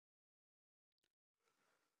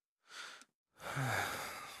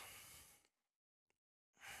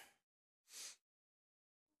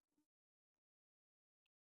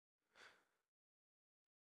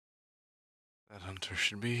Hunter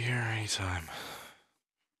should be here anytime.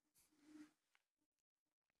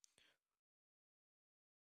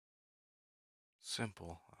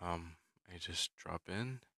 Simple. I just drop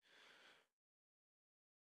in,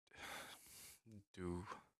 do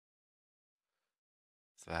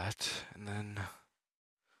that, and then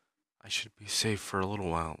I should be safe for a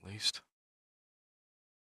little while at least.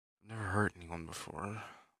 I've never hurt anyone before,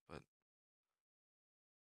 but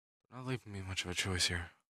they're not leaving me much of a choice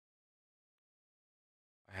here.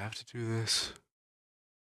 I have to do this,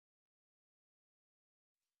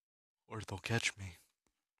 or they'll catch me.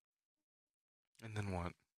 And then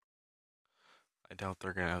what? I doubt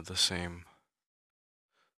they're gonna have the same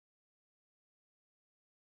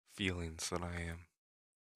feelings that I am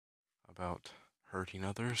about hurting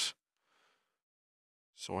others.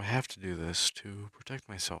 So I have to do this to protect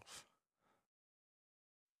myself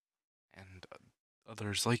and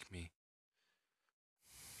others like me.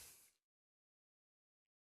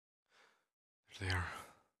 There they are.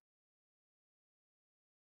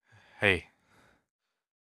 Hey,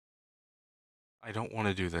 I don't want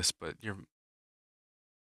to do this, but you're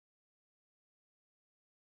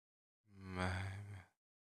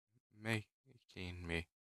making me.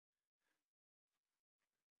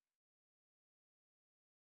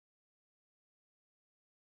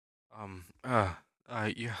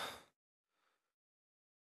 Yeah.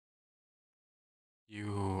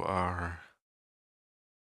 You are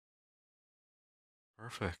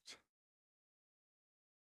perfect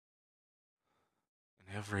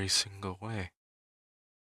in every single way.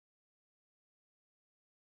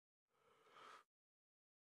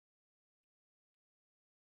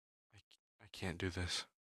 I can't do this.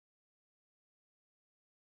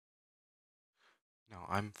 No,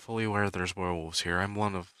 I'm fully aware there's werewolves here. I'm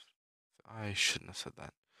one of. I shouldn't have said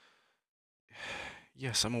that.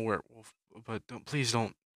 Yes, I'm a werewolf, but please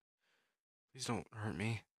don't hurt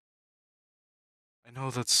me. I know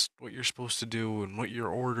that's what you're supposed to do and what your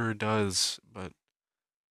order does, but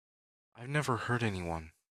I've never hurt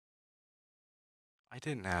anyone. I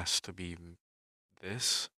didn't ask to be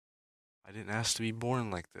this. I didn't ask to be born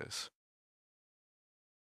like this.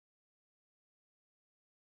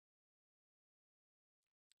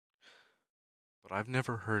 But I've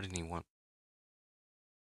never hurt anyone.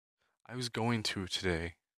 I was going to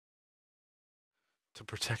today to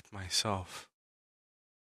protect myself.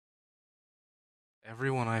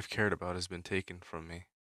 Everyone I've cared about has been taken from me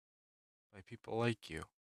by people like you.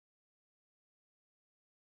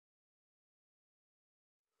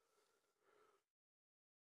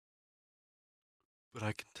 But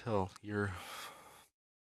I can tell you're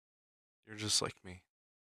just like me.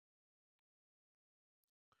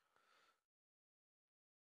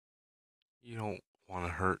 You don't want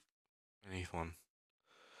to hurt anyone.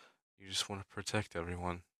 You just want to protect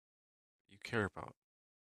everyone you care about.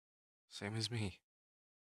 Same as me.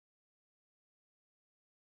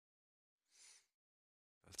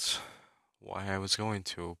 That's why I was going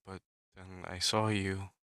to, but then I saw you.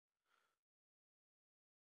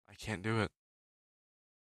 I can't do it.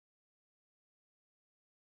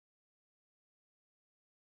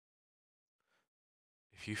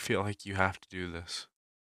 If you feel like you have to do this,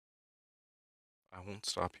 I won't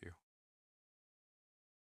stop you.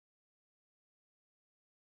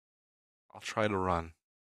 I'll try to run,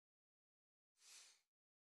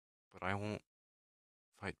 but I won't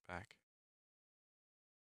fight back.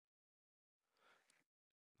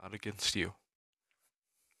 Not against you.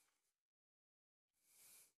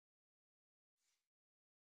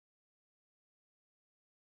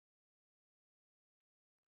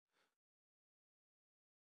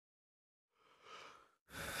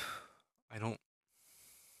 I don't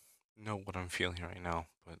know what I'm feeling right now,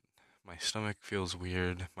 but my stomach feels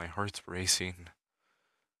weird, my heart's racing,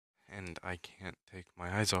 and I can't take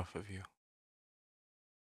my eyes off of you.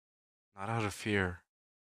 Not out of fear,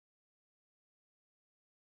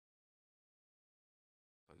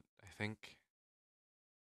 but I think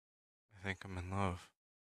I'm in love.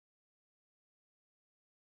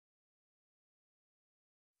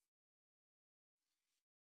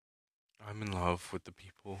 I'm in love with the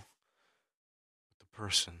people, with the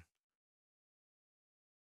person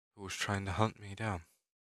who was trying to hunt me down.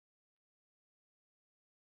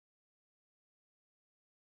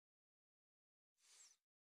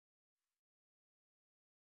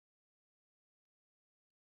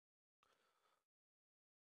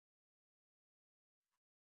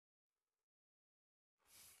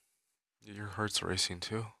 Your heart's racing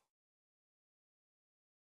too.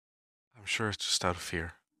 I'm sure it's just out of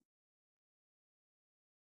fear.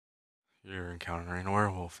 You're encountering a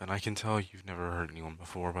werewolf, and I can tell you've never hurt anyone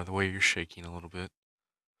before by the way you're shaking a little bit.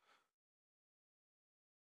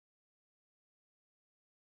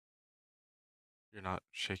 You're not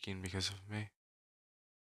shaking because of me?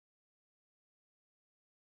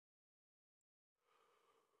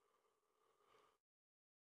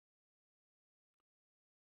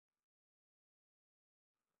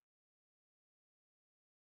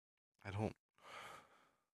 I don't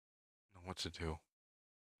know what to do.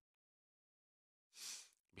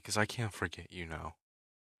 Because I can't forget you now.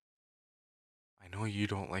 I know you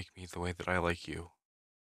don't like me the way that I like you.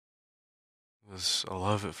 It was a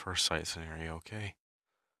love at first sight scenario, okay?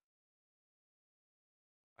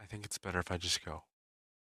 I think it's better if I just go.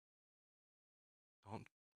 Don't.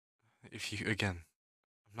 If you. Again,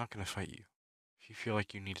 I'm not gonna fight you. If you feel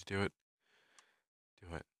like you need to do it,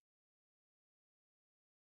 do it.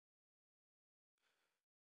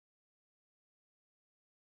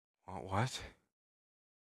 What?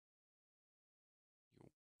 You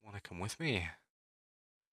wanna come with me?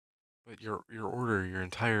 But your order, your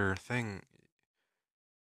entire thing.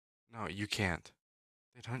 No, you can't.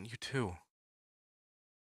 They hunt you too.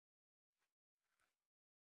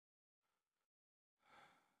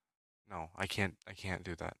 No, I can't. I can't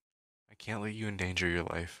do that. I can't let you endanger your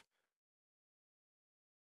life.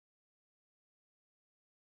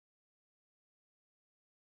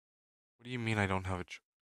 What do you mean I don't have a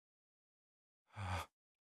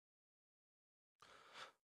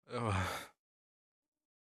uh,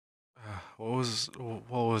 what was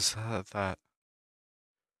that?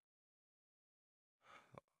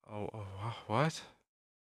 What?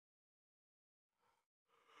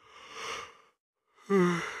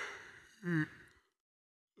 What,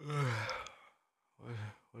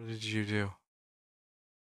 what did you do?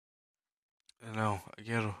 No,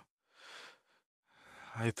 again,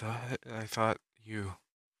 I thought you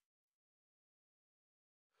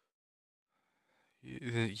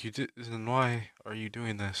did. Then why are you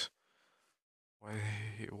doing this?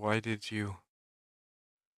 Why did you?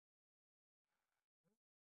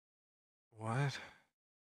 What?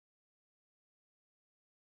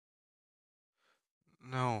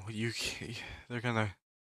 No, you can't. They're gonna.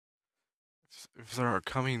 If they're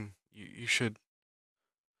coming, you shouldn't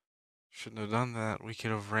have done that. We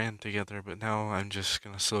could have ran together, but now I'm just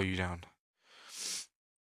gonna slow you down.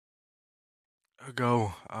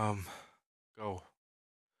 Go, go,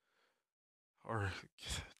 or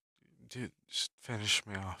dude, just finish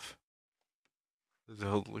me off.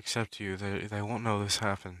 They'll accept you. They won't know this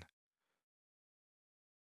happened.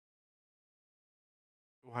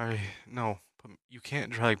 Why? No, but you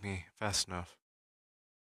can't drag me fast enough.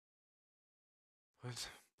 Put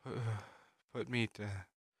put put me to